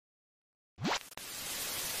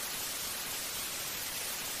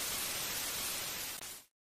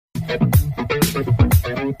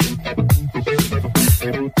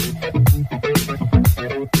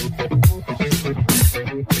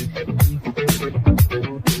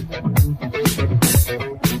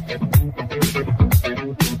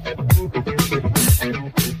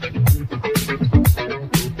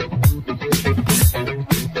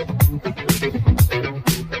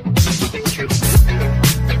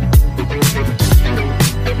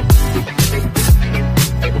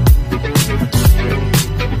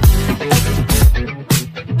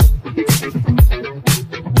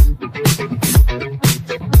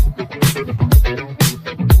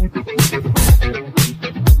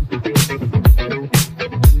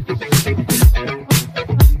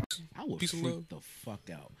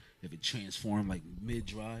transform like mid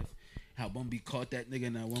drive. How Bumblebee caught that nigga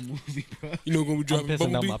in that one movie, bro. You know who's gonna be I'm driving pissing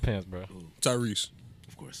down Bumblebee? my pants, bro. Tyrese.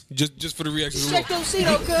 Of course. Just for the reaction. Check those seat,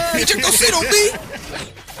 cuz. Check those seat, B.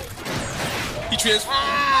 He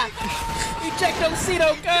transformed. You check those seat,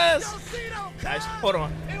 cuz. Nice. Hold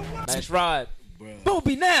on. Nice ride.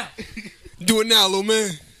 Bumblebee now. Do it now, little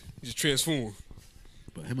man. Just transform.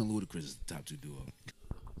 But him and Ludacris is the top 2 duo.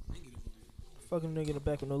 Fucking nigga in the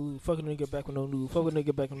back with no lube. Fucking nigga back with no lube. Fucking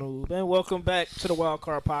nigga back with no lube. And welcome back to the Wild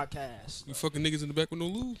Card Podcast. You fucking niggas in the back with no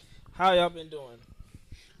lube. How y'all been doing?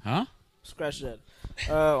 Huh? Scratch that.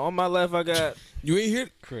 On my left, I got. You ain't hear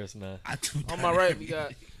Chris, man. On my right, we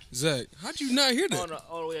got. Zach. How'd you not hear that?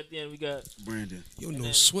 All the way at the end, we got. Brandon. Yo,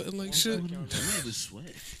 no sweating like shit. Never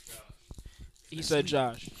sweat. He said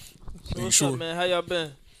Josh. So you what's sure? up, man? How y'all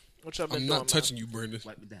been? What y'all been I'm doing, not touching you, Brandon.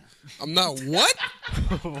 Wipe me down. I'm not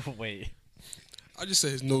what? Wait. I just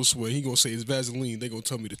said his no sweat. He gonna say it's Vaseline. They gonna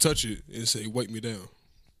tell me to touch it and say wipe me down.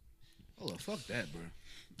 Oh, fuck that, bro.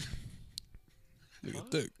 Nigga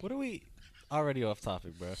thick. What are we already off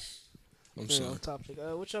topic, bro? I'm Yeah, sorry. on topic.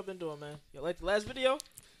 What y'all been doing, man? Y'all like the last video?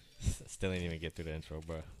 Still ain't even get through the intro,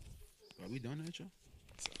 bro. Are we done the intro?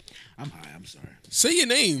 I'm high. I'm sorry. Say your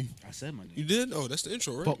name. I said my name. You did? Oh, that's the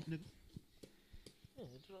intro, right? Fuck, nigga. Yeah,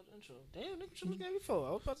 intro. Damn, nigga, what you looking at me for?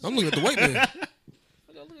 I was about to I'm say, looking at the white man.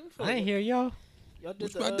 what y'all looking at me for? I ain't hear y'all. Y'all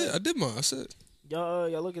did I did. I did mine. I said. Y'all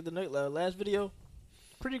look at the last video.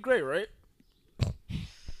 Pretty great, right?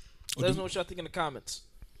 Let us know what y'all think in the comments,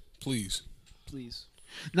 Please. please.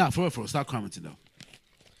 Nah, for real. Stop commenting, though.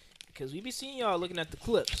 Because we be seeing y'all looking at the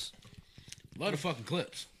clips. A lot of fucking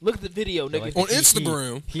clips. Look at the video, nigga. Like- On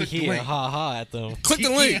Instagram. He Click the and link. ha ha at them. Click the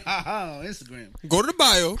link. Ha ha on Instagram. Go to the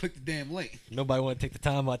bio. Click the damn link. Nobody want to take the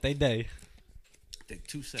time out their day. Take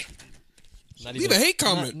 2 seconds. Not Leave a hate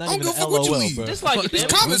comment. Not I don't even give a a fuck what you LOL, leave. bro. Just like it, damn Just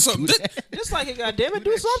it. comment something. Just like it, goddammit.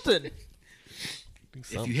 Do something.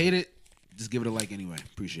 If you hate it, just give it a like anyway.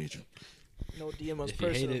 Appreciate you. No, DM us If you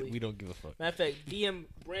hate personally. it, we don't give a fuck. Matter of fact, DM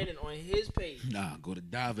Brandon on his page. Nah, go to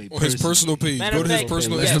Dave. On his personal page. Matter Go of to his fact,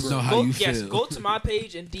 personal yes, Instagram. know how go, you yes, feel. go to my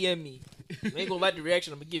page and DM me. You ain't gonna like the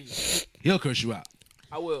reaction I'm gonna give you. He'll curse you out.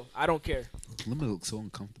 I will. I don't care. Let me look so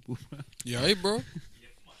uncomfortable. Yeah, hey, bro.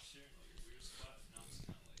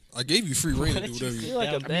 I gave you free reign to do whatever You you like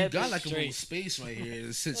a I I mean, you bad got bitch. like a little space right here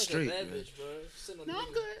to sit Like straight. a bad man. bitch, bro. Sit on No, the-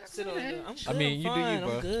 I'm good. Sit on the- I'm good. I mean, I'm you do you, fine,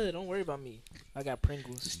 bro. I'm good. Don't worry about me. I got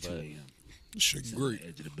Pringles. It's 2 a.m. This shit Sit on great. the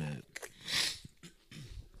edge of the bed.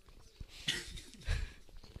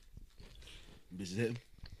 Bitches hit him.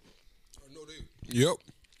 Yep.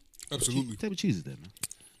 Absolutely. What type of cheese is that, man?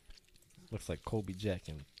 Looks like Kobe Jack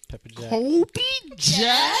and Pepper Jack. Kobe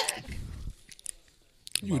Jack.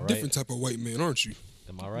 You a Am I different type of white man, aren't you?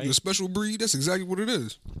 Am I You a right, special breed? That's exactly what it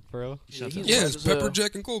is. bro? Shops he's at, Yeah, white it's as Pepper hell.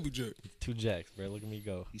 Jack and Colby Jack. 2 Jacks, bro. Look at me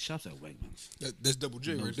go. he shops at Wegmans. That's double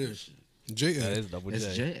J He right knows there. that shit. J. That is double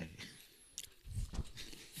That's J.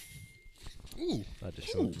 J. Ooh. I just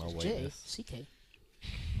showed my whiteness. CK.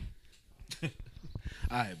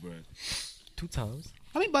 All right, bro. 2 times.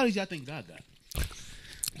 How many bodies y'all think God got?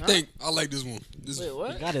 I like this one. Wait,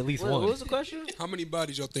 what? He got at least Wait, one. what was the question? How many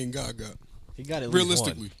bodies y'all think God got? He got at least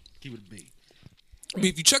Realistically. one. Keep it a B. I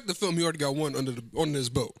mean, if you check the film, he already got one under his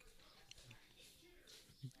belt.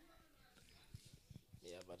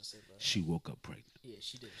 Yeah, I'm about to say that. She woke up pregnant. Yeah,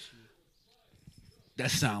 she did.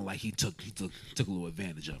 That sound like he took a little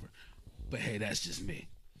advantage of her. But hey, that's just me.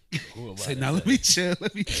 Who am I Say to now, say? let me chill.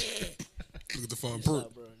 Let me chill. Look at the fine It's print.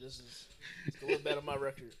 not, bro. This is it's a little bad on my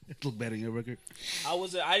record. Look better in your record. I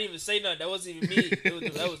didn't even say nothing. That wasn't even me.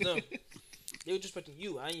 That was them. They were just expecting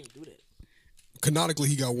you. I didn't even do that. Canonically,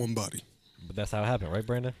 he got one body. But that's how it happened, right,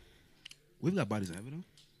 Brandon? We've got bodies in heaven though.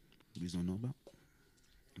 We just don't know about.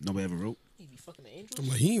 Nobody ever wrote. You be fucking the angels. I'm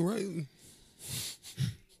like, he ain't right.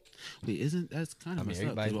 Wait, isn't that's kind I of mean, messed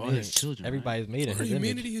up? 'cause everybody's we're all made, his children. everybody's made in Are his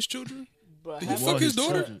humanity image. his children? Bro, Did he half, fuck his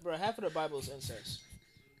daughter? half of the Bible is incest.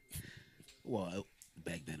 Well,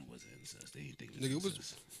 back then it was incest. They didn't think it was Nigga, it was-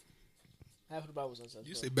 incest. Half of the Bible is incest.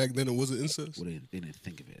 You bro. say back then it wasn't incest? Well, they didn't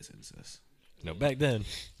think of it as incest. No, back then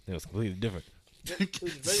it was completely different. It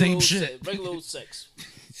was regular Same old shit. Sex, regular old sex.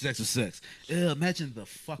 Sex was sex. Ew, imagine the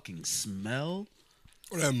fucking smell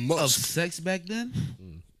Or that of musk. sex back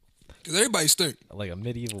then. Because everybody stink. Like a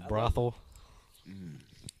medieval brothel.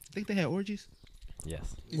 Think they had orgies?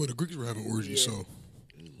 Yes, Well, the Greeks were having orgies, Yeah. so.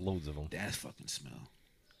 loads of them. That's fucking smell.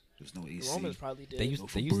 There's no The AC. Romans probably did. They Go used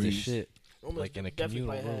for they used to breeze. shit Romans like in a definitely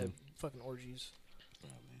communal probably had room. fucking orgies.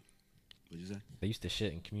 Probably. What'd you say? They used to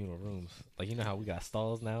shit in communal rooms. Like you know how we got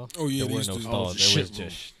stalls now. Oh, yeah, there they were used no to- stalls. the There was shit room.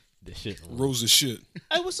 just the shit room. Rows of shit.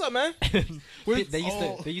 Hey, what's up, man? They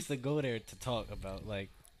used Oh. to go there to talk about like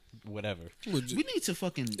whatever. We need to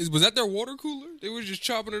fucking. Was that their water cooler? They were just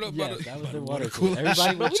chopping it up. Yeah, by the, that was by their the water water cooler. cooler.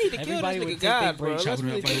 Everybody Bro, would, we need to kill everybody this would nigga take their God, bro. break Let's chopping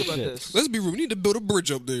really up think about shit. this. Let's be real. We need to build a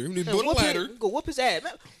bridge up there. We need to build a ladder Go whoop his ass,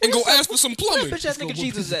 man. and go ask for some Where plumbing. bitch ass nigga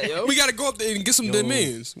Jesus at, yo? We gotta go up there and get some Yo.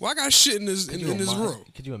 demands. Well, I got shit in this in this row.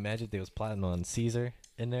 Could you imagine if they was plotting on Caesar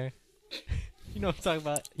in there? You know what I'm talking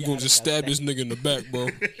about? You gonna just stab this nigga in the back, bro?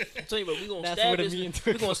 I'm telling you, bro, we gonna That's stab what it this means.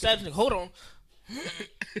 nigga. We gonna stab this nigga. Hold on.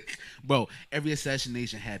 Bro, every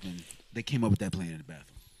assassination happened. They came up with that plan in the bathroom.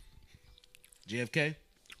 JFK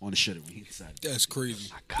on the shitter when he decided. That's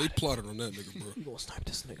crazy. They plotted on that nigga, bro. We gonna snipe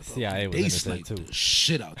this nigga, bro. CIA was They in it sniped too. the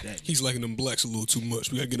shit out that. He's liking them blacks a little too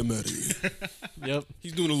much. We gotta get him out of here. Yep.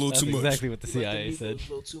 He's doing a little That's too much. exactly what the He like CIA the said. Negroes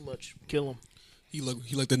a little too much. Kill him. He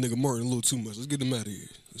like that nigga Martin a little too much. Let's get him out of here.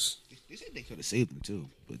 They said they could have saved him too,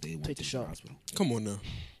 but they went Take to the the shot. hospital. Come on now.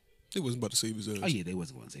 They wasn't about to save his ass. Oh yeah, they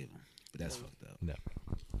wasn't going to save him, but that's fucked up. No.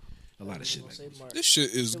 A lot of shit Gonna like save that. Martin. This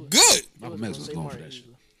shit is They was- good. they Malcolm was X was gonna going save for that Martin shit.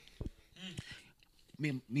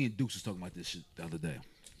 easily. Me and Dukes was talking about this shit the other day.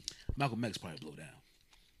 Malcolm X probably blow down.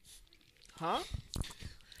 Huh?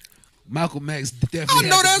 Malcolm X definitely. I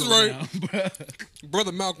know had to that's blow right. down, bruh.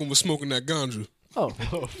 Brother Malcolm was smoking that ganja. Oh,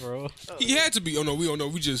 Oh, bro. He had to be. Oh no, we don't know.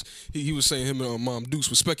 We just he was saying him and Mom Dukes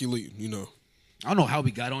was speculating. You know, I don't know how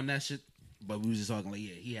we got on that shit, but we was just talking like, yeah,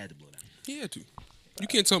 he had to blow down, he had to. You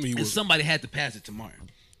can't tell me he and was. somebody had to pass it to Martin.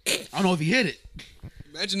 I don't know if he hit it.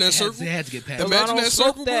 Imagine that circle. They had to get past. Imagine don't that smoke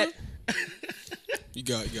circle, that. bro. You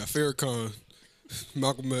got Farrakhan,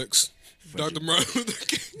 Malcolm X, Frederick. Dr. Martin Luther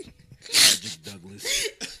King. Frederick Douglass.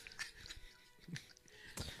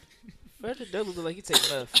 Frederick Douglass look like he take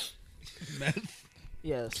meth. Meth.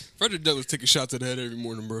 Yes. Frederick Douglass taking shots at the head every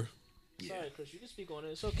morning, bro. Sorry, Chris. You can speak on it.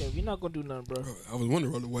 It's okay. We're not gonna do nothing, bro. I was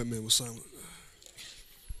wondering why the white man was silent.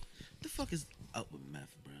 The fuck is up with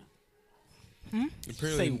meth, bro?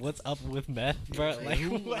 Apparently, Say what's up with meth, bro? Like,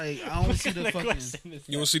 Who, what like I don't see kind the of fucking. question is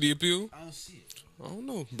you don't see the appeal? I don't see it. I don't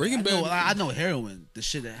know. I Breaking know, Bad. I know heroin. The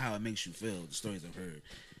shit that how it makes you feel. The stories I've heard,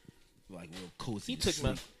 like real cozy. He took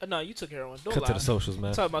sleep. meth. No, you took heroin. Don't Cut lie. to the socials,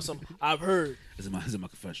 man. Talk about something I've heard. This is my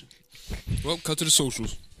confession. Well, cut to the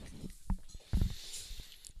socials.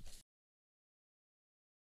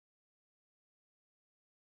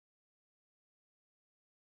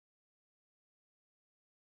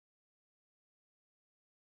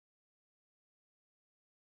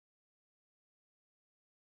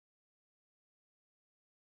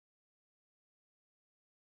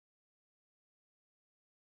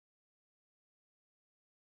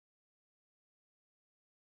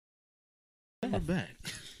 We're back.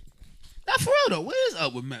 Not for real though. What is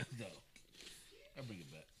up with meth though? I bring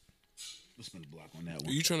it back. Let's spin the block on that Are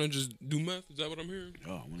one. you trying to just do meth? Is that what I'm hearing?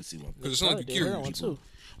 Oh, I want to see what. Because it sounds like Probably you're did curing heroin people. too.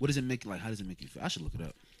 What does it make like? How does it make you feel? I should look it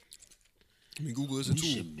up. I mean, Google is a We tool.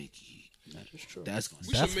 should make That's true. That's gonna.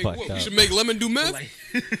 We That's should make fucked what? We up. should make lemon do meth? like,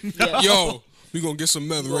 Yeah. Yo, we gonna get some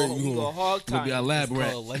meth, We right? go, We we go gonna, hog We'll be our tie. lab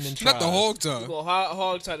rat. Called lemon not the trial. hog We tie. go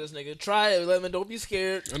hog tie this nigga. Try it, Lemon. Don't be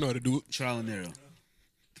scared. I know how to do it. Trial and error.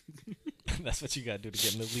 That's what you gotta do to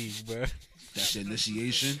get in the league, bro. That's your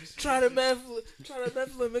initiation. Try the meth. Try the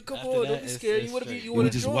meth, Lemon. Come After on, that, don't be it's- scared. it's You wanna be? straight. You We wanna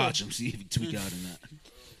just join? watch him, see if he tweak out or not.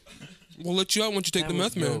 We'll let you out once you take the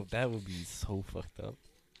meth, man. Yo, that would be so fucked up. What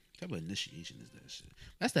type of initiation is that shit?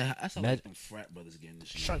 That's how like them frat brothers get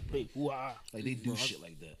initiated. Shark bait. Wow. Like they do shit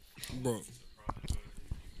like that, Bro,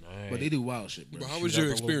 but they do wild shit, bro. bro how Shoot was up your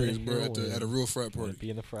a little bit experience, of bro, heroin. at a real frat Wanna party? be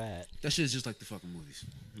in the frat, That shit is just like the fucking movies.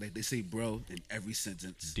 Like they say, bro, in every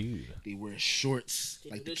sentence. dude. They wear shorts,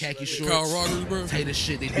 like the this shit khaki right shorts. Kyle Rogers, bro. Tight as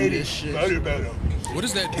shit. They do this shit. What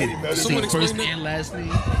is that? Say Someone first explain that. and last name.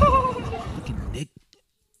 Fucking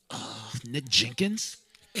Nick Jenkins.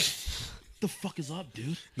 The fuck is up,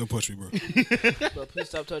 dude? Don't punch me, bro. Bro, please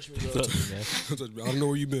stop touching me, bro. What's up, man? I don't know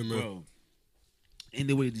where you been, man. Bro. And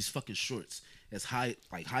they wear these fucking shorts that's high,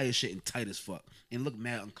 like high as shit and tight as fuck, and look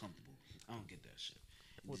mad uncomfortable. I don't get that shit.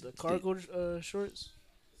 With the cargo shorts.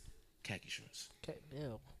 Khaki shorts, Okay,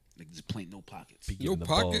 damn. like just plain no pockets. Be No giving the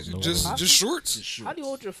pockets, balls, no just room. shorts. Just shorts. How do you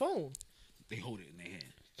hold your phone? They hold it in their hand.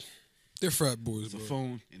 They're frat boys, It's a bro.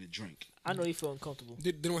 phone and a drink. I know you feel uncomfortable.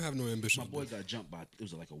 They don't have no My ambition. boy got jumped by. It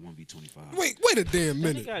was like a 1v25. Wait a damn That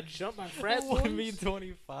minute. nigga got jumped by frat One boys? v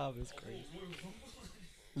 25 is crazy.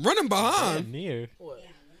 Running behind. Near. What?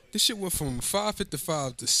 This shit went from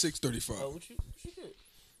 5:55 to 6:35. Oh, what you get?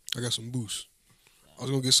 I got some boost. I was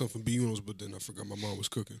gonna get something from B Uno's, but then I forgot my mom was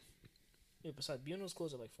cooking. Yeah, besides, Bueno's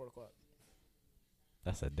closed at like 4 o'clock.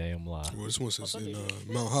 That's a damn lie. Well, this one's in Sundays.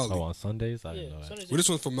 Mount Holly. Oh, on Sundays? I didn't Yeah, know that. Sundays. Well, this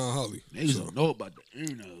one's from Mount Holly. Niggas So, don't know about the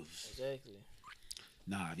Unos. Exactly.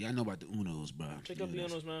 Nah, y'all know about the Unos, bro. Check out Yeah,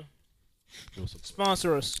 Bueno's, man. It was a-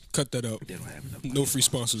 Sponsor us. cut that out. They don't have enough. No free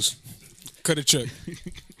sponsors. Cut a check.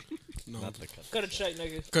 No. Not the cut. Cut a check,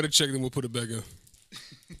 nigga. Cut a check, then we'll put it back in.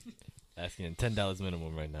 Asking $10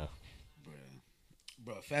 minimum right now.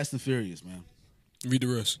 Bro, Fast and Furious, man. Read the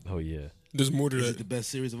rest. Oh yeah. There's more to Is that. it the best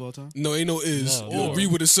series of all time? No, ain't no is. No.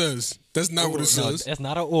 Read what it says. That's not what it No, says. it's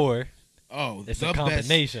not an or. Oh, It's the a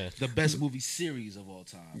combination. Best, the best movie series of all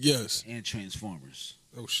time. Yes. And Transformers.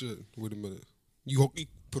 Oh shit. Wait a minute. You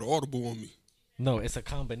put an audible on me. No, it's a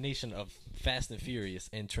combination of Fast and Furious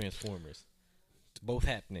and Transformers. Both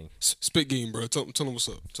happening. Spit game, bro. Tell them what's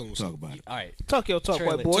up. Tell them what's Talk up. about it. All right. Talk your talk,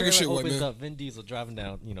 white boy. Talk your shit, white opens man. up, Vin Diesel driving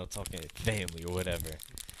down, talking family or whatever.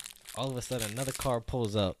 All of a sudden, another car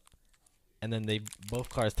pulls up, and then both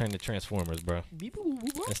cars turn to Transformers, bro,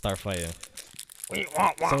 and start fighting. So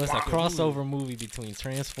it's a crossover movie between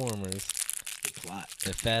Transformers The plot.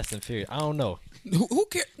 and Fast and Furious. I don't know. Who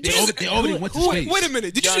cares? They already went to space. Wait a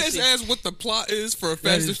minute. Did you John just Cena. ask what the plot is for a That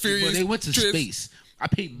Fast is- and Furious? Well, they went to space. I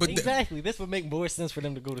paid. But But Exactly. This would make more sense for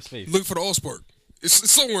them to go to space. Look for the Allspark. It's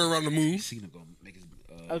somewhere around the moon. Cena gonna make his.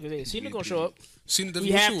 I was gonna say, Cena gonna show up. Cena We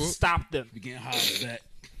definitely have show to up. stop them. Be getting high as that.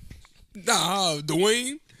 Nah,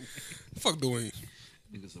 Dwayne. Fuck Dwayne.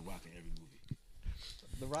 Niggas a rock in every movie.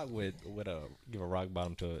 The Rock would give a rock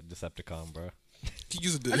bottom to a Decepticon, bro. He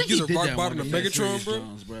used I a, think he used did a rock that bottom to one with Fast Megatron, Furious bro.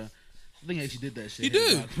 Jones, bro. I think he actually did that shit. He Hit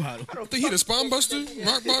did. rock bottom. I think he the spine buster,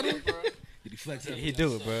 rock bottom. Did he flex that? He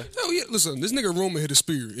do it, bro. Hell yeah, listen, this nigga Roman hit a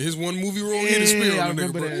spear. His one movie role, he hit a spear Yeah, I on the nigga,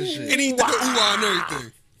 remember bro. that shit. And he did the ooh-ah and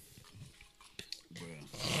everything.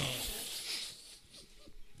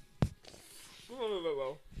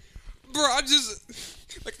 Bro, I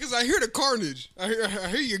just, like, cause I hear the carnage. I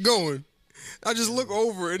hear you going. I just look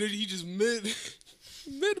over and then he just mid-bite.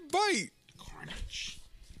 Carnage.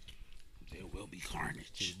 There will be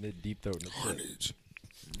carnage. Mid deep throat in the pit. Carnage.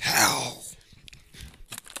 How?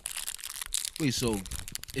 Wait, so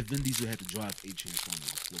if Vin Diesel had to drive a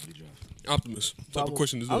Transformers, what would he drive? Optimus. What type of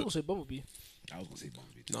question is I that? was gonna say Bumblebee. I was gonna say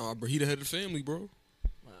Bumblebee. too. Nah, bro, he the head of the family, bro.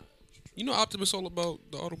 You know Optimus all about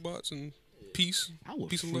the Autobots and peace. I would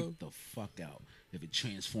Peace and freak love. the fuck out if it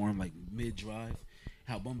transformed like mid drive.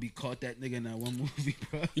 How Bumblebee caught that nigga in that one movie,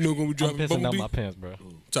 bro. You know who's gonna be I'm driving pissing down Bumblebee? my pants, bro.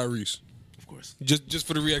 Tyrese. Of course. Just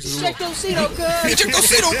for the reaction. Check those seat cuz. Check those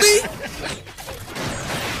seat on me.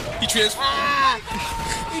 He transformed.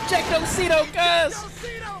 You check those seat cuz.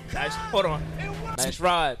 Nice. Hold on. Nice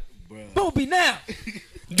ride. Bruh. Bumblebee now.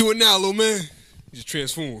 Do it now, little man. He just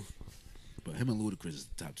transform. But him and Ludacris is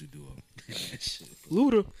the top two duo. That shit.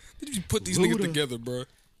 Luda. Did you put these niggas Luda. together, bro?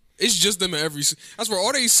 It's just them in every scene. I swear,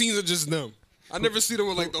 all these scenes are just them. I never see them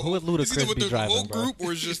with like the who whole. would It's either Ludacris with be the whole driving, bro? group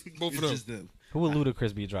or it's just both It's of them. just them. Who would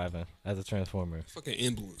Ludacris be driving as a Transformer? Fucking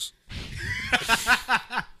ambulance.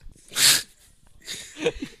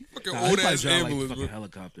 Fucking Nah, he old probably ass drive, like, ambulance, fucking bro.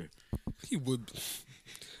 helicopter. He would.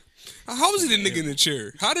 How was he the nigga in the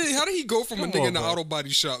chair? How did he go from a Come nigga on, in the bro. auto body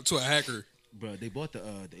shop to a hacker? Bro, they bought the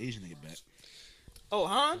Asian nigga back. Oh,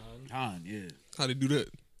 Han? Han, yeah. How they do that?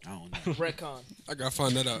 I don't know. Retcon. I gotta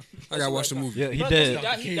find that out. I gotta watch the movie. Yeah, he But did.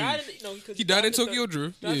 He died in, no, because He died in the- Tokyo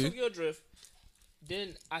Drift. Died in Yeah. Tokyo Drift.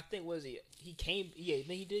 Then I think he came. Yeah,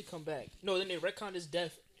 then he did come back. No, then they retconned his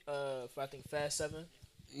death. For I think Fast 7.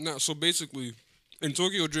 No, so basically, in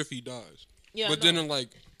Tokyo Drift he dies. Yeah, But I then know.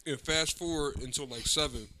 in fast forward until like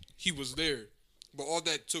 7, he was there. But all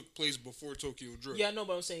that took place before Tokyo Drift. Yeah, I know,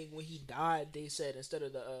 but I'm saying when he died, they said instead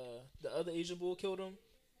of the other Asian bull killed him,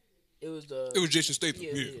 it was the It was Jason Statham.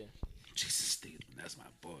 yeah, Yeah. yeah. Jesus Statham, that's my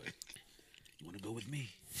boy. You want to go with me?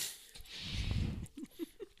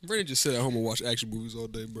 Brandon just sit at home and watch action movies all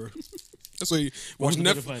day, bro. That's why he watch Who's the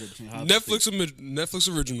better fighter between Hobbs and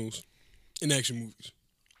Netflix originals and action movies.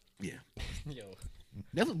 Yeah. Yo,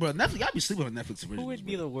 Netflix, bro, Netflix, y'all be sleeping on Netflix originals. who would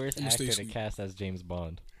be bro. the worst I'm actor to Stacey. cast as James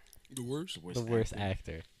Bond? The worst. The worst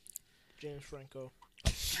actor. James Franco.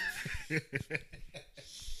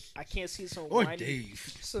 I can't see some Or whiny,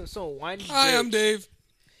 Dave. some whiny. Hi, bitch. I'm Dave.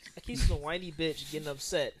 I keep seeing some whiny bitch getting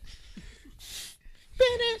upset.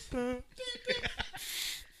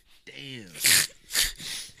 Damn.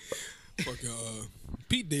 Fucking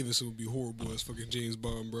Pete Davidson would be horrible as fucking James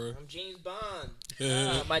Bond, bro. I'm James Bond.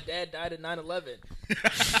 Yeah. My dad died in 9/11.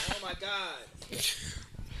 Oh my god.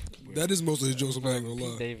 That is most of his jokes. I'm not even gonna Pete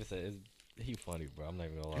lie. Davidson is he funny, bro. I'm not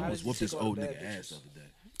even gonna I lie. almost did you whooped this take all old the nigga bad ass the other day.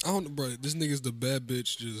 I don't know, bro. This nigga's the bad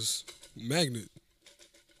bitch, just magnet.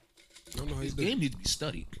 I don't know how you This do. game needs to be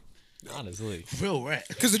studied. Honestly, Real rat.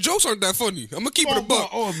 Because the jokes aren't that funny. I'm gonna keep it a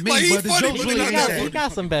buck. me, Like, he but the funny, jokes but really they ain't not that he funny.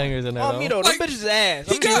 got some bangers in there. Oh, me though, Like, them bitches ass.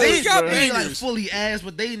 he I'm got- just he got bro. They ain't like bangers. fully ass,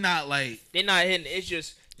 but they not like. They not hitting. It's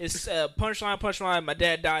just punchline. My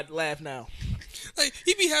dad died. Laugh now. Like,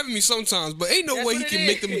 he be having me sometimes, but ain't no That's way he what can it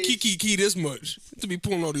make them is. key this much to be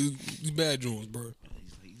pulling all these bad joints, bro.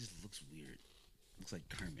 He just looks weird. Looks like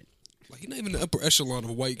Kermit. Like, he's not even the upper echelon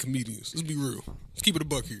of white comedians. Let's be real. Let's keep it a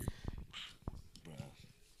buck here. Bro,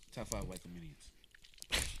 top 5 white comedians.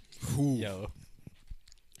 Ooh. Yo,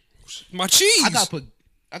 My cheese. I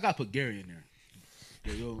got put Gary in there.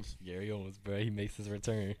 Gary Owens. Gary Owens, bro, he makes his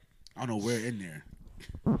return. I don't know where in there.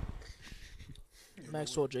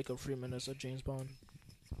 Maxwell Jacob Freeman as a James Bond.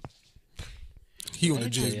 He on the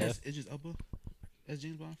Ain't James Yeah. Bond, It's just Upper. That's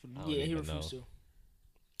James Bond for I no. don't Yeah, he even refused know.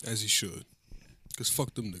 to. as he should. Cause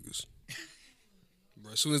fuck them niggas.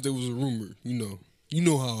 Bro, as soon as there was a rumor, you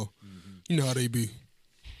know how they be.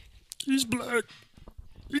 He's black.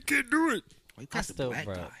 He can't do it. Why you I cast the still, black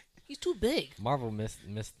bro. guy? He's too big. Marvel missed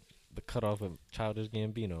the cutoff of Childish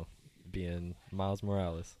Gambino being Miles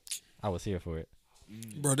Morales. I was here for it.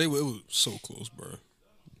 Bro, it was so close, bro. It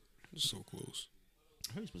was so close.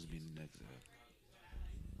 I heard he's supposed to be in the next.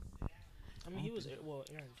 I mean, he was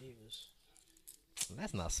Aaron Davis.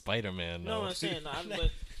 That's not Spider-Man, No, though. I'm saying, no.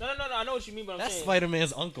 I know what you mean, but I'm That's saying.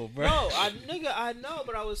 Spider-Man's uncle, bro. No, I know,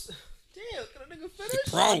 but I was. Damn, can a nigga finish?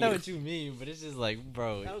 Bro. I know what you mean, but it's just like,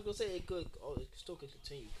 bro. I was gonna say it could. Oh, it still could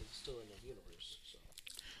continue because it's still in the universe. So.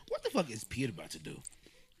 What the fuck is Peter about to do?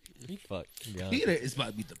 He fucked. To be honest. Peter is about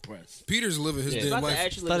to be depressed. Peter's living his Yeah. damn About to life.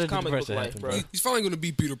 actually live Started his the comic book depression life, happen, bro. bro. He's finally gonna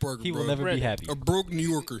be Peter Parker, He bro. will never be Brandon. happy. A broke New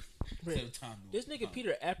Yorker. This nigga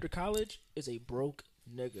Peter after college is a broke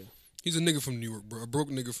nigga. He's a nigga from New York, bro. A broke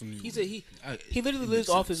nigga from New York. He It literally makes lives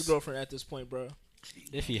off his sense. girlfant at this point, bro.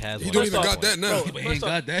 If he has He one. don't First even off- got that now. But he ain't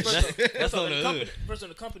got that shit. That's on the the company. hood. First on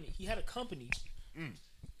the company, he had a company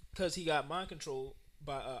because he got mind controlled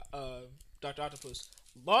by Dr. Octopus.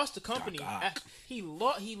 Lost the company. Doc Ock.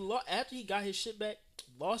 After he got his shit back.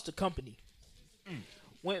 Lost the company.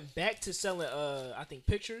 Went back to selling I think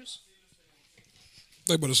pictures.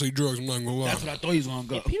 They better say drugs. I'm not gonna lie. That's what I thought he was gonna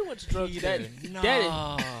go. Yeah, Peter went to drugs. That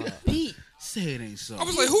Nah. Pete. Say it ain't so. I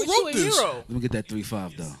was like, who but you wrote a this? hero. Let me get that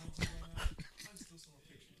 3.5 though.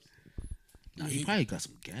 Nah, he probably got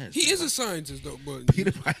some gas. He is a scientist though, but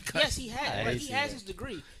Peter probably got. Yes, he has. I Right? hate He you, has bro. his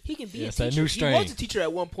degree. He can be Yeah, a it's that teacher. new He strain. was a teacher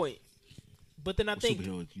at one point, but then I What think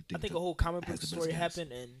superhero you think a that whole comic has book the best story gas?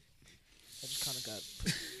 happened, and I just kind of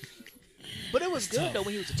got. But it was good though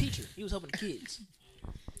when he was a teacher. He was helping the kids.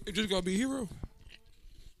 it just gotta be a hero.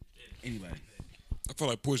 Anybody, I feel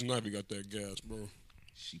like Poison Ivy got that gas, bro.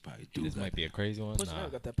 she probably do. This got might be a crazy one. Plus, Nah, I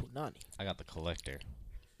got that Punani. I got the collector.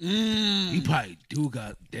 He probably do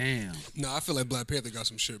got damn Nah, I feel like Black Panther got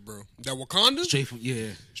some shit, bro. That Wakanda, straight from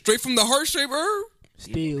straight from the heart shaped herb.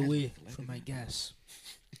 Stay away from my gas.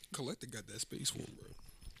 Collector got that space one, bro.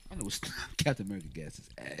 I know it's Captain America gas his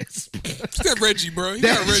ass. It's that Reggie, bro. He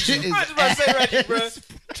got Reggie. shit is I was about to say Reggie, bro.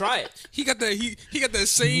 Try it. He got that. He got that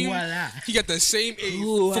same. Voila. He got that same eight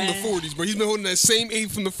Voila. from the 40s, bro. He's been holding that same eight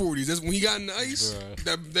from the 40s. That's when he got in the ice.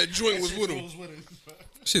 Bruh. That joint was with him.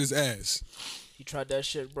 Shit is ass. He tried that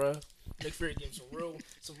shit, bro. Nick Fury gave him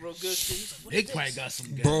some real good shit. He's like, what Nick is probably this? got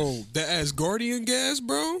some gas. Bro, that Asgardian gas,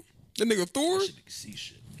 bro. That nigga Thor. That shit nigga see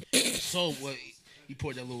shit. So what? He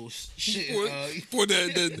poured that little shit. He poured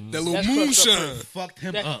that little That's crushed up moonshine. Fucked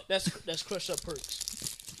him That, up. that's crushed up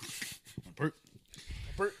perks. Perk.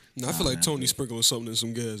 Nah, I feel like Tony sprinkling something in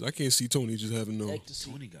some gas. I can't see Tony just having no. Ecstasy.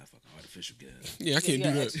 Tony got fucking artificial gas. Yeah, I can't Yeah,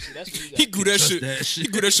 do that. ecstasy. That's what he got. He grew that Trust shit. that shit.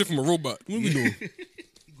 He grew that shit from a robot. What are we doing?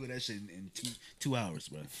 He grew that shit in 2 hours,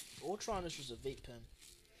 bro. Ultron is just a vape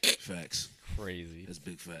pen. Facts. Crazy. That's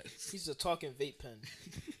big facts. He's a talking vape pen.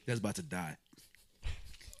 That's about to die.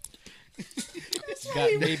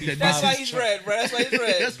 Got maybe That's why five. he's red, bro. That's why he's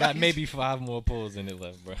red. Got maybe 5 more pulls in it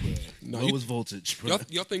left, bro. Nah, Lowest voltage, bro.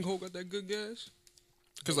 y'all think Hulk got that good gas?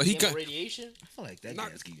 Because like he Gamma got, radiation. I feel like that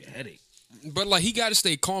Not- gas give you a headache. but like he got to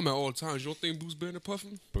stay calm at all times. You don't think Bruce Banner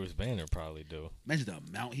puffing? Bruce Banner probably do. Imagine the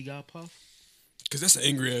amount he got puff. Because that's an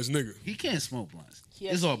angry ass nigga. He can't smoke blunts. He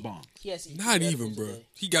has It's all bongs. He has to eat Not two even, edibles a bro. day.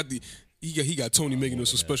 He got the. He got Tony making him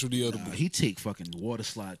some specialty edible. He take fucking water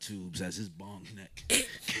slide tubes as his bong neck.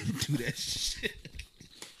 Do that shit.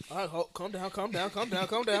 All right, Hulk, calm down, calm down, calm down,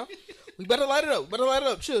 calm down. We better light it up. Better light it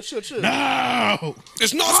up. Chill, chill, chill. No!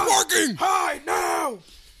 It's not sparking. Hi now.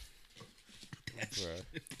 Bruh.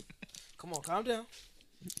 Come on, calm down.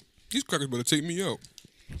 These crackers better take me out.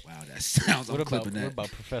 Wow, that sounds. I'm What about, clipping what that.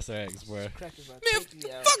 about Professor X, bro? Crackers about Man, take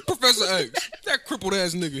me out. fuck Professor X. That crippled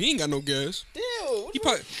ass nigga. He ain't got no gas. Damn. He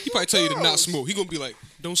probably tell you to not smoke. He gonna be like,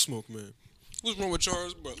 don't smoke, man. What's wrong with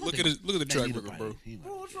Charles? Bro, look at the track Man, he record, look bro. like- he look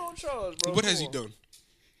Bro, like- what's wrong with Charles, bro? What has Come he on. done?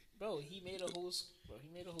 Bro, he made a whole. Bro,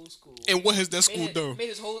 he made a whole school. And what has that school done?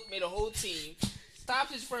 Made a whole team.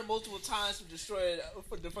 Stopped his friend multiple times from destroying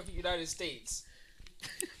for the fucking United States.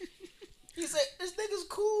 He said, "This nigga's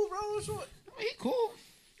cool, bro. What's wrong?" He cool.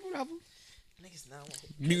 Whatever. Niggas not.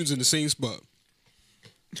 Mutants in the same spot.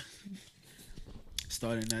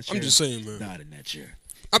 Started in that chair. I'm just saying, man. Died in that chair.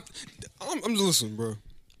 I'm just listening, bro.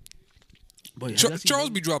 But Charles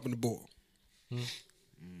be dropping the ball.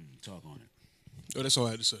 Talk on it. Oh, that's all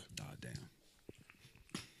I had to say. Oh, damn.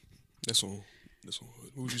 That's on.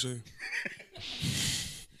 What would you say?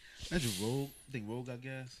 Imagine Rogue. Think Rogue got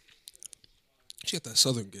gas? She got that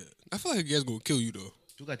southern gas. I feel like a gas gonna kill you though.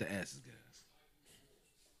 Who got the asses gas?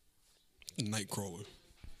 Nightcrawler.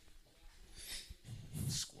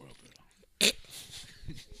 Squirrel girl. That's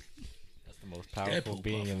the most powerful Deadpool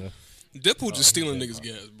being in the Deadpool just stealing Deadpool. niggas'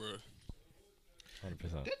 gas, bro.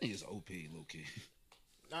 100%. That nigga's OP, low key.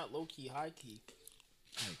 Not low key, high key.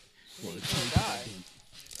 Well, He's gonna die.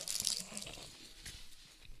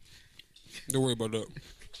 Don't worry about that.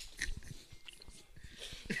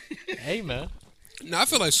 Hey man, Nah, I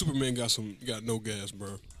feel like Superman got no gas,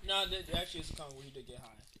 bro. Nah, actually, it's a comic where he did get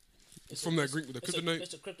high. From that Greek with the kryptonite.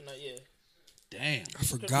 It's a kryptonite, yeah. Damn. I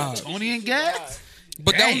forgot. Kryptonian gas?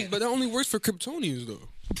 But Damn. that only works for Kryptonians though.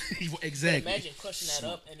 Exactly. Imagine crushing that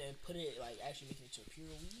up and then putting it like actually making it to pure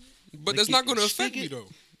weed. But that's not gonna affect stick me it. though.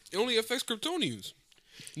 It only affects Kryptonians.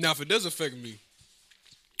 Now, if it does affect me,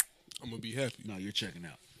 I'm gonna be happy. No, you're checking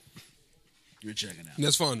out. You're checking out.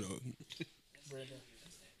 That's fine though. Brenda.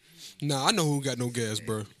 Nah, I know who got no gas,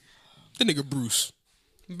 bro. That nigga Bruce.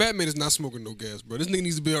 Batman is not smoking no gas, bro. This nigga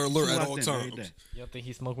needs to be on alert at all times. you don't think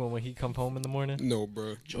he's smoking when he come home in the morning? No,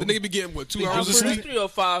 bro. The nigga be getting what 2 Big hours of Joe sleep?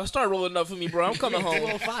 305. Start rolling up for me, bro. I'm coming home.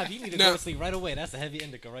 205. You need to Nah. go to sleep right away. That's a heavy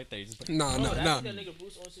indica right there. Just like, Nah. That nigga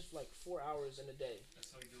Bruce only sleeps for like 4 hours in a day.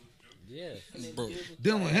 yeah. And then Bro. deals with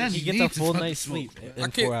Dealing with him, He you gets need a to full fucking night's smoke, sleep bro.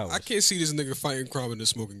 in 4 hours. I can't see this nigga fighting crime and then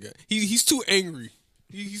smoking gas. He's too angry.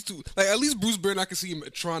 He's too like at least Bruce Banner. I can see him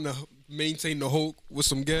trying to maintain the Hulk with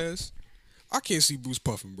some gas. I can't see Bruce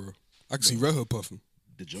puffing, bro. I can see Red Hood puffing.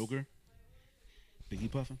 The Joker?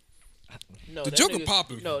 Biggie puffing? No, The that Joker nigga's-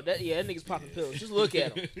 popping. No, that nigga's popping pills. Just look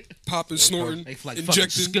at him. Popping, snorting, They like fucking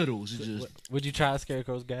injecting. Skittles. It's just, Would you try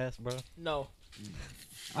Scarecrow's gas, bro? No,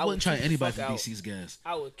 I wouldn't try tweak the anybody fuck from out. DC's gas.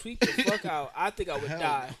 I would tweak the fuck out. I think I would Hell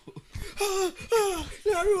die. no.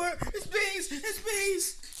 They're everywhere. It's bees. It's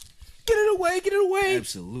bees. Get it away. Get it away.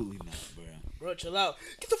 Absolutely not, bro. Bro, chill out.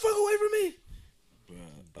 Get the fuck away from me.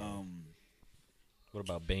 Bro. What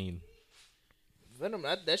about Bane? Venom,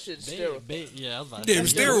 that shit's sterile. Yeah, I was about Damn,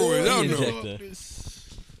 steroids. I don't know.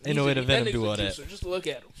 Ain't no way to Venom do all that. So just look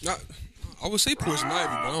at him. I would say Poison Ivy,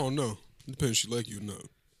 but I don't know. Depends if she like you or not.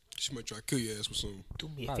 She might try to kill your ass with something. Do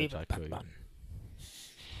me a Probably favor, try to kill you. Batman.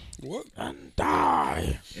 What? And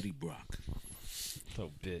die. Eddie Brock.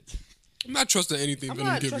 So bitch. I'm not trusting anything I'm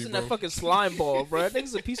Venom not give me, trusting bro. that fucking slime ball, bro. That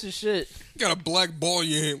nigga's a piece of shit. You got a black ball in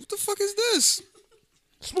your hand. What the fuck is this?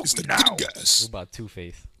 It's the good What gas. about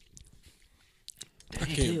Two-Face? I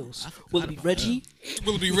can't. Pills. Will it be Reggie?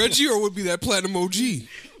 Will it be Reggie or will it be that platinum OG?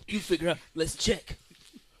 You figure out. Let's check.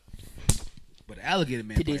 But the Alligator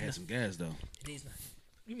Man probably Today's had not- some gas, though. Today's not.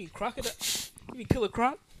 You mean Crocodile? You mean Killer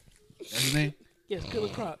Croc? That's his name? Yes, Killer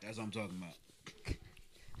Croc. That's what I'm talking about.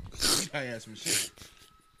 He probably had some shit.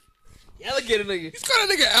 Alligator nigga. He's got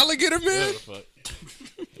a nigga alligator, man. fuck?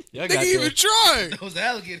 Y'all Nigga even tried. That was the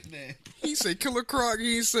Alligator Man. He say Killer Croc.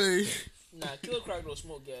 He say. Nah, Killer Croc don't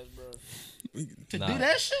smoke gas, bro. To Nah. do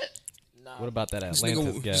that shit? Nah. What about that This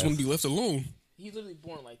Atlantis nigga gas? just want to be left alone. He's literally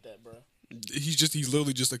born like that, bro. He's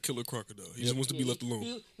literally just a killer crocodile. He just wants to be left alone.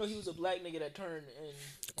 He was a black nigga that turned and.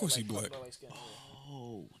 Of course he black.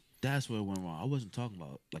 Oh, that's where it went wrong. I wasn't talking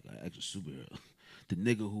about like an actual superhero. The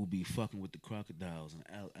nigga who be fucking with the crocodiles and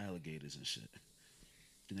alligators and shit.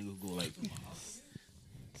 The nigga who go like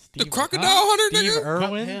The crocodile hunter, Steve nigga.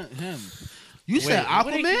 Irwin? him. You said What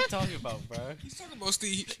are you Aquaman? talking about, bro? He's talking about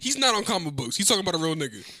Steve. He's not on comic books. He's talking about a real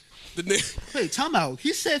nigga. The nigga. Wait, time out.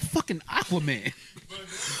 He said fucking Aquaman.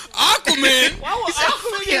 Aquaman. Why would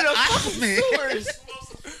Aquaman get a fucking Aquaman. sewers?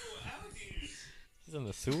 He's in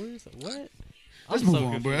the sewers? What? Let's I'm move so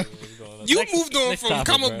on, confused bruh. with what's going on. You Next- moved on next from topic,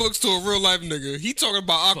 comic bruh. books to a real life nigga. He talking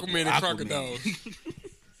about Aquaman and Aquaman. crocodiles.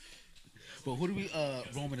 But who do we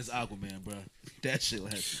Roman is Aquaman, bro? That shit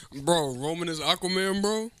has Bro, Roman is Aquaman,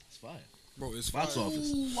 bro. it's fire. Bro, it's Box fire.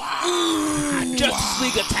 office. Justice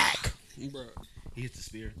League attack. Bro, He hits the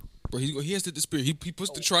spear. he has to hit the spear. He puts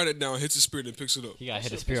the trident down, hits the spear, then picks it up. He got hit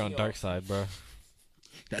a shit spear pissed on me Dark off. Side, bro.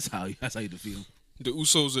 That's how you defeat him. The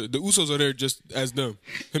Usos are there just as them.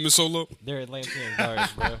 Him and Solo. They're Atlantean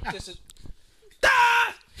guards, bro. This is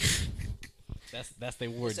That's their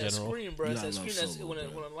war it's that general. scream, bro. You It's that gotta scream love that's Solo, when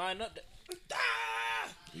it bro. line up.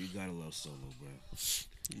 You gotta love Solo,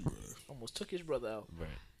 bro. Almost took his brother out. Right.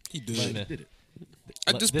 He did. Lemon. He did it.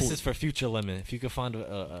 At this This point, is for future Lemon. If you could find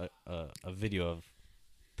a video of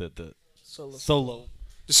the Solo. solo,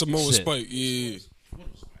 the Samoa Shit. Spike. Yeah,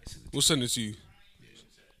 we'll send it to you. Yeah,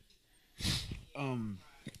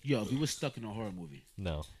 Yo, if we were stuck in a horror movie,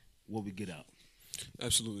 No. what we get out?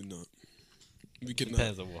 Absolutely not. We could not.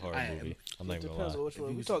 Depends on what horror I- movie. I'm not even Depends gonna on lie. which one.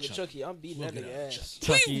 we We was talking Chucky, Chucky. I'm beating we'll that get nigga out ass.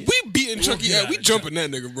 Chucky. We beating Chucky get out. out We of jumping that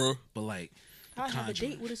nigga, bro. But like, I have a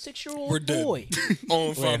Conjuring. date with a 6-year-old We're dead. boy.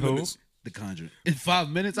 On 5 who? minutes. The Conjuring. In 5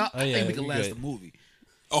 minutes, I Oh, yeah, think we can we last good. the movie.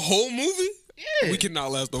 A whole movie? Yeah. We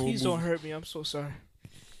cannot last the whole Please movie. don't hurt me. I'm so sorry.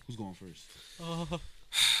 Who's going first?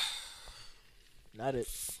 Not it.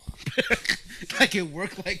 Like it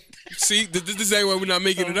worked like that. See, this ain't why we're not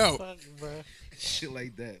making it out. Shit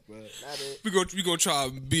like that, bro. Not it. We gonna try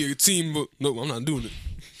to be a team, but no, I'm not doing it.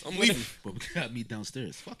 I'm leaving. But we got me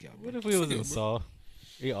downstairs. Fuck y'all, bro. What if we was in Saw?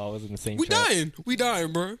 We all was in the same We trap. dying. We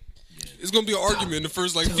dying, bro. It's gonna be an argument in the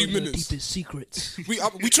first like few minutes. Deepest secrets. We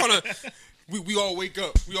trying to. We all wake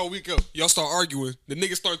up. We all wake up. Y'all start arguing. The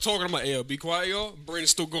niggas start talking. I'm like, hey, be quiet, y'all. Brandon's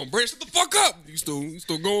still going. Brandon, shut the fuck up. You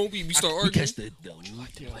still going. We start We arguing. catch the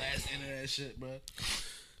last end of that shit, bro.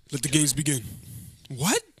 Let the games begin.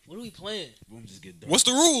 What? What are we playing? Room just get dark. What's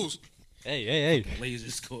the rules? Hey.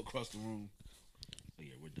 Lasers go across the room. Oh yeah,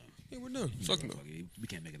 we're done. Yeah, we're done. Fuck no. Fuck it. We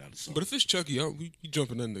can't make it out of the song. But if it's Chucky, we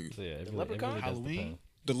jumping that nigga. So yeah, it Leprechaun? does Halloween? depend.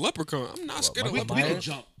 The leprechaun. I'm not scared of Michael we leprechaun. could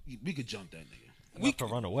jump. We could jump that nigga. We can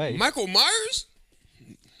run away. Michael Myers?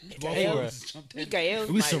 Mikael. Jump that Mikael nigga.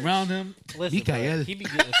 We Myers. surround him. Listen, Mikael. bro, he be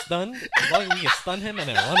getting stunned. As long as we can stun him and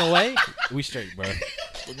then run away, we straight, bro.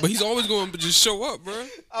 But he's always going to just show up, bro.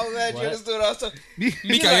 I'm glad you What? understood what I was talking.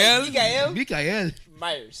 Mikael? Mikael Mikael.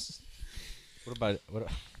 Myers. What about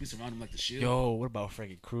We surround him like the shield. Yo? What about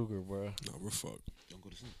Freddy Krueger, bro? Nah, we're fucked. Don't go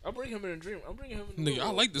to sleep. I'll bring him in a dream. I'm bringing him in a Nigga,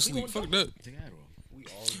 I like the sleep. Fuck that. Take Adderall. We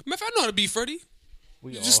all, Man, if I know how to be Freddy,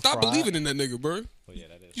 we just stop believing in that nigga, bro. Oh yeah,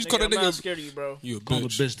 that is. You just call that I'm not nigga. scared of you, bro. You a Call him a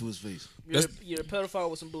bitch. bitch to his face. You're a pedophile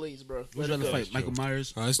with some blades, bro. Who'd Let you it rather go. fight, Michael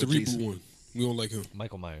Myers? It's the or reboot Jason? one. We don't like him.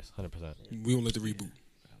 Michael Myers, 100%. We don't like the reboot.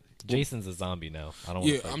 Jason's a zombie now. I don't.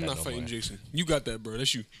 Yeah, wanna fight I'm that not no fighting more. Jason. You got that, bro.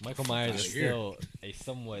 That's you. Michael Myers is Outta here. still a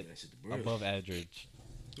somewhat That shit the bro. above average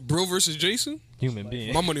Bro versus Jason? human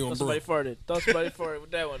being. My money on Thought bro. somebody farted. Thought somebody farted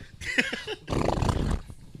with that one.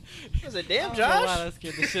 That's a I damn don't know why Josh. that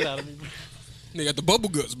scared the shit out of me. Bro. They got the bubble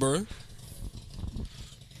guts, bro.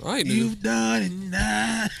 All right, nigga. You've done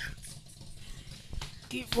enough.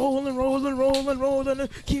 Keep rolling, rolling, rolling, rolling.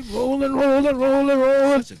 Keep rolling, rolling, rolling, rolling.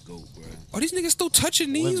 That's a goat, bro. Are these niggas still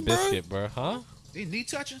touching knees, Limp bro? Bizkit, bro. Huh? They knee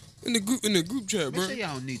touching? In the group chat, Make bro. sure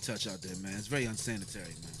y'all don't knee touch out there, man. It's very unsanitary,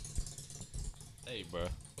 man. Hey, bro.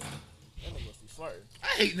 That nigga must be farting. I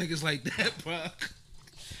hate niggas like that, bro.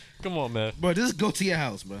 Come on, man. Bro, just go to your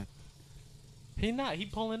house, bro. He not. He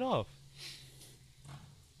pulling off.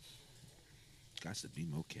 Got to be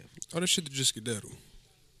more careful. Oh, that shit to just skedaddle.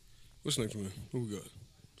 What's next, man? What we got?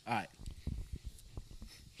 All right.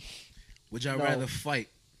 Would y'all No. rather fight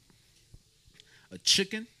a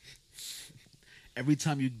chicken every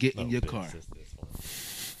time you get in No, your this car is this one.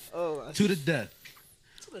 Oh, to the death,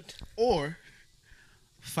 or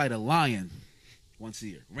fight a lion once a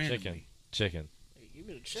year randomly? Chicken. give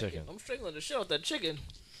me the chicken. Chicken. I'm strangling the shit out that chicken.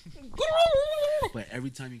 But every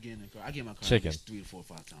time you get in the car, I get in my car Chicken. at least 3 to 4 or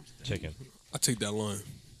 5 times a day. Chicken. I take that line.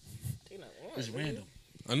 Take that one, It's nigga. random.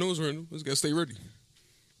 I know it's random. Just gotta stay ready.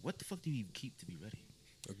 What the fuck do you even keep to be ready?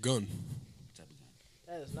 A gun. What type of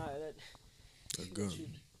gun? That is not that. A gun.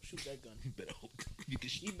 Shoot that gun. You better hope you can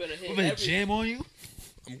shoot. You better hit What, better every. jam on you?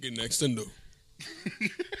 I'm getting the extendo.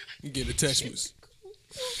 I'm getting attachments.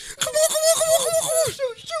 Shoot,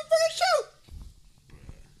 shoot.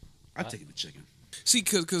 I'm taking the chicken. See,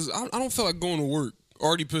 cause I don't feel like going to work.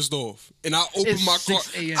 Already pissed off, and I open It's my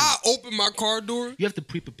 6 car. a.m. I open my car door. You have to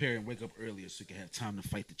pre-prepare and wake up earlier so you can have time to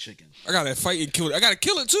fight the chicken. I gotta fight and kill it. I gotta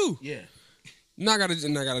kill it too. Yeah, Now I gotta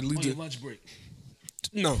leave on your it. lunch break.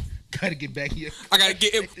 No, Gotta get back here. I gotta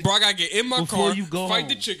get in, bro. I gotta get in my Before car, you go fight home.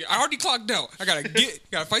 the chicken. I already clocked out. I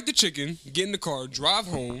gotta fight the chicken, get in the car, drive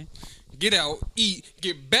home, get out, eat,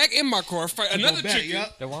 get back in my car, fight another back, chicken.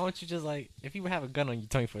 yup. Then why don't you just like, if you have a gun on you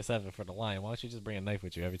 24/7 for the lion, why don't you just bring a knife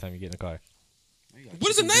with you every time you get in the car?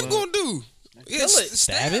 What is a knife gonna do? Yeah, Kill it.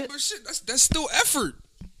 Stab it? but shit, that's still effort.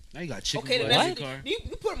 Now you got chicken Okay, then blood in that's your car. you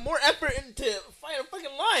put more effort into fighting a fucking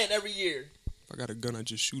lion every year. If I got a gun, I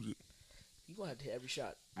just shoot it. You gonna have to hit every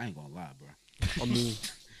shot. I ain't gonna lie, bro. I mean,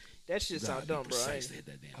 That shit You sound gotta dumb, be bro. I precise ain't, to hit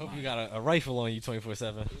that damn I hope line. you got a rifle on you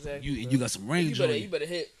 24/7. exactly. You bro. you got some range on you you. better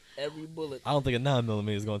hit every bullet. I don't think a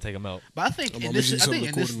 9mm is gonna take him out. But I think I'm in gonna this, do I something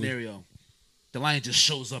think in this accordingly. scenario, the lion just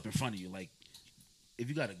shows up in front of you. Like, if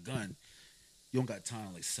you got a gun, you don't got time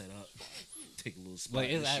to like set up, take a little spot. Like,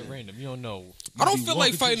 it's and at shit. random. You don't know. I don't be feel walking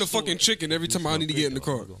like to fighting the a fucking store. chicken every time I need to get in the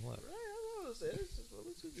car.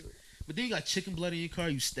 But then you got chicken blood in your car.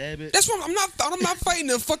 You stab it. That's why I'm not fighting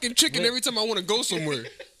a fucking chicken every time I want to go somewhere.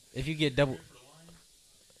 If you get double,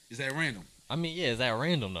 Is that random? I mean, yeah, is that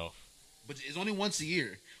random though? But it's only once a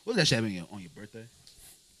year. What does that shit happen on your birthday?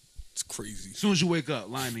 It's crazy. As soon as you wake up,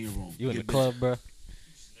 lying in your room. You in the get club, bro?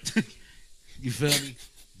 busy. You feel me?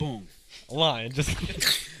 Boom. Lying, just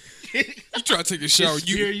You try to take a shower,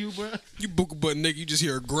 Spear you you, bro. book a butt naked, you just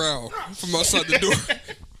hear a growl from outside the door.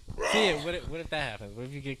 see it. What if that happens? What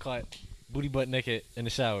if you get caught booty butt naked in the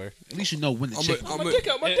shower At least you know when the I'm chick. a- My dick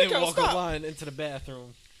out, my dick and out, walk stop. lying into the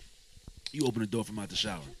bathroom? You open the door from out the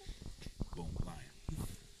shower. Boom, lying.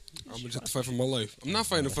 I'm gonna just fight for my life. I'm not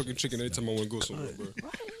fighting a fucking chicken every time I want to go somewhere, bro.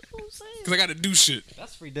 Cause I gotta do shit.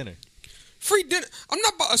 That's free dinner. Free dinner. I'm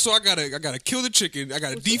not. So I gotta kill the chicken. I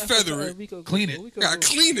gotta defeather it. Clean it. I gotta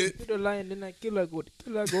clean it. I'm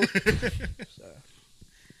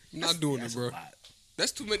I'm not doing it, That's bro. a lot.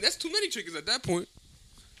 That's too many. That's too many chickens at that point.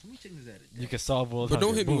 How many chickens is that? You can solve world But hunger.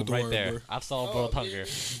 don't hit me Boom, with the right word, there. bro. I've solved world hunger.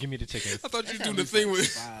 Give me the chickens. I thought you were That's doing the at thing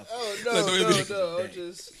least with. like 5. Oh Like, don't hit me. no! I'm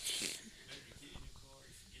just.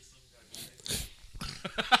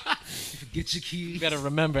 Get your keys. You gotta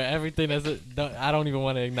remember everything that's. I don't even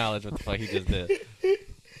want to acknowledge what the fuck he just did.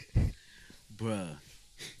 Bruh.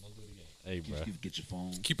 Hey, bro. You forget your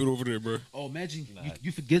phone. Keep it over there, bro. Oh, imagine Nah.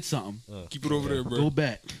 you forget something. Keep it over there, Go bro.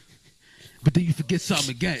 back. But then you forget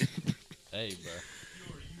something again. Hey, bro.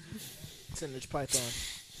 Sandwich Python.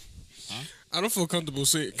 I don't feel comfortable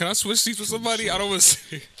saying. Can I switch seats with somebody? I don't want to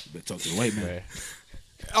say. You better talk to the white man. Bro.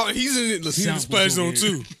 Oh, he's in it. Listen, he's in the Sound splash was zone over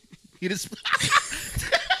too. here. He just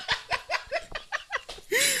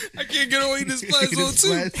I can't get away in the splash zone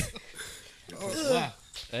too. Wow.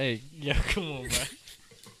 Hey, yeah, come on, bro.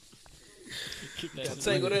 Keep that shit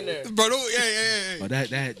Tangled in there. Bro, don't, hey. Oh, that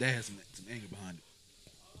has some anger behind it.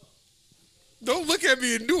 Don't look at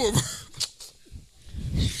me and do it, bro.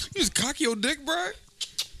 You just cock your dick, bro.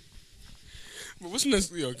 But what's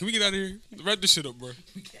next? Yo, can we get out of here? Wrap this shit up, bro.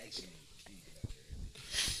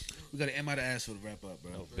 We got an M out of ass for the wrap up,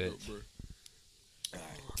 bro. Oh, bitch. Bro.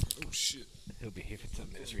 Oh shit. He'll be here for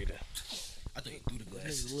 10 minutes, Rita. I think he threw the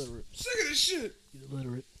He's glasses. illiterate. Sick of this shit. He's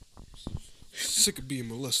illiterate. Sick of being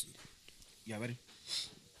molested. Y'all ready?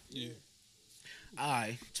 Yeah.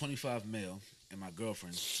 I, 25 male, and my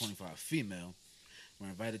girlfriend, 25 female, were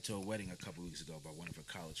invited to a wedding a couple weeks ago by one of her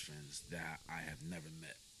college friends that I have never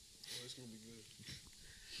met. Oh, it's gonna be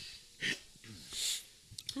good.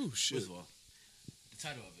 Oh shit. First of all, the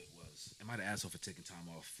title of it was, am I the asshole for taking time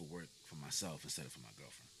off for work for myself instead of for my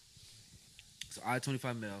girlfriend? So I,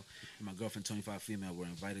 25 male, and my girlfriend, 25 female, were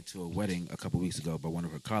invited to a wedding a couple weeks ago by one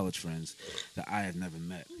of her college friends that I have never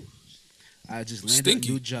met. I just landed Stinky.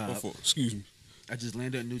 a new job. Excuse me. I just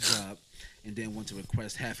landed a new job and then went to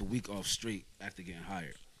request half a week off straight after getting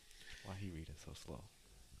hired. Why he reading so slow?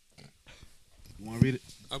 You want to read it?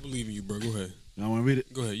 I believe in you, bro. Go ahead. You want to read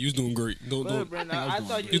it? Go ahead. You was doing great. Don't. But, Brandon, I I was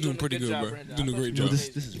thought doing you You're were doing pretty good, job, bro. Brandon. Doing a I thought great you No, job. were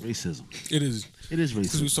this is racism. It is. It is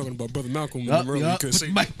Because we was racism. talking about Brother Malcolm Yup, earlier. You yup, couldn't put say.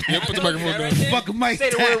 the mic Yeah, down. put the microphone down. Fucking mic Say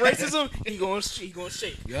the down. word racism, he going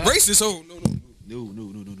shake. Yup. Racist? Oh no. No.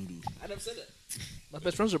 I never said that. My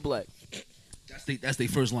best friends are black. That's their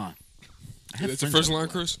first line. I have That's the friends first that are line,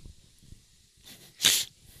 black. Chris.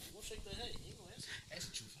 That's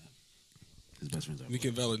the truth, man. His best friends are We black.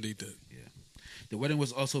 can validate that. The wedding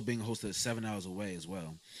was also being hosted 7 hours away as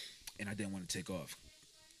well, and I didn't want to take off.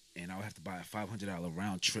 And I would have to buy a $500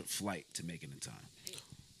 round trip flight to make it in time.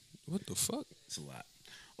 What the fuck? It's a lot.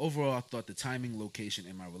 Overall, I thought the timing, location,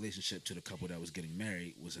 and my relationship to the couple that was getting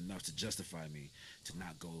married was enough to justify me to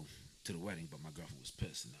not go to the wedding, but my girlfriend was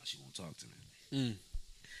pissed, and now she won't talk to me.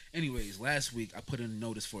 Anyways, last week, I put in a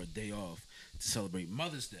notice for a day off to celebrate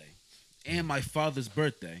Mother's Day, and my father's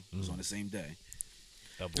birthday was on the same day.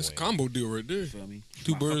 Double That's a whammy. combo deal right there. You feel me?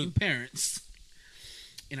 Two My birds. fucking parents.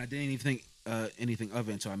 And I didn't even think anything of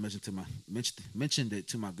it until I mentioned it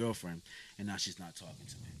to my girlfriend, and now she's not talking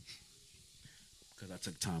to me because I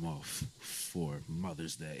took time off for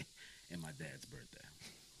Mother's Day and my dad's birthday.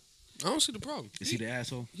 I don't see the problem. Is he the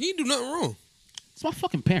asshole? He ain't do nothing wrong. It's my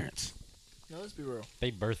fucking parents. No, let's be real.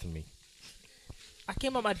 They birthed me. I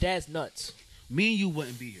came out my dad's nuts. Me and you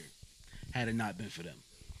wouldn't be here had it not been for them.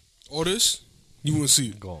 All this, you wouldn't see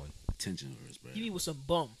it. Going. Attention hers, bro. You be with some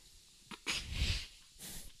bum.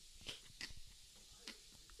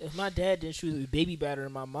 If my dad didn't shoot a baby batter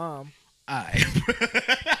in my mom,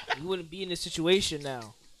 you wouldn't be in this situation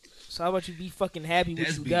now. So how about you be fucking happy with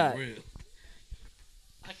That's what you being got? real.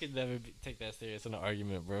 I could never take that serious in an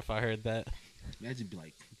argument, bro. If I heard that, Imagine be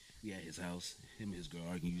like, we at his house, him and his girl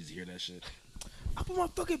arguing, you just hear that shit. I put my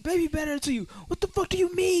fucking baby batter into you. What the fuck do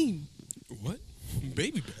you mean? What?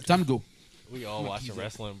 Baby back. Time to go. we all watching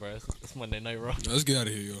wrestling, bro. It's Monday Night Raw. Now, let's get out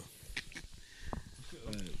of here, yo.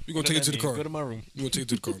 We're gonna take it to the car. Go to my room. We're gonna take it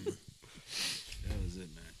to the car, man. That was it, man.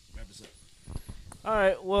 All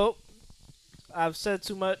right. Well, I've said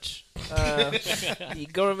too much. The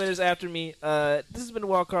government is after me. This has been the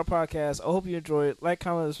Wild Card Podcast. I hope you enjoy it. Like,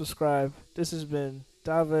 comment, and subscribe. This has been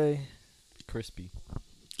Dave. Crispy.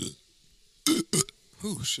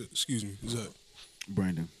 Oh shit! Excuse me. Is that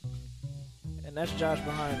Brandon. And that's Josh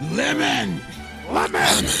behind. Lemon.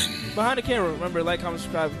 Behind the camera. Remember, like, comment,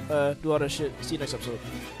 subscribe, do all that shit. See you next episode.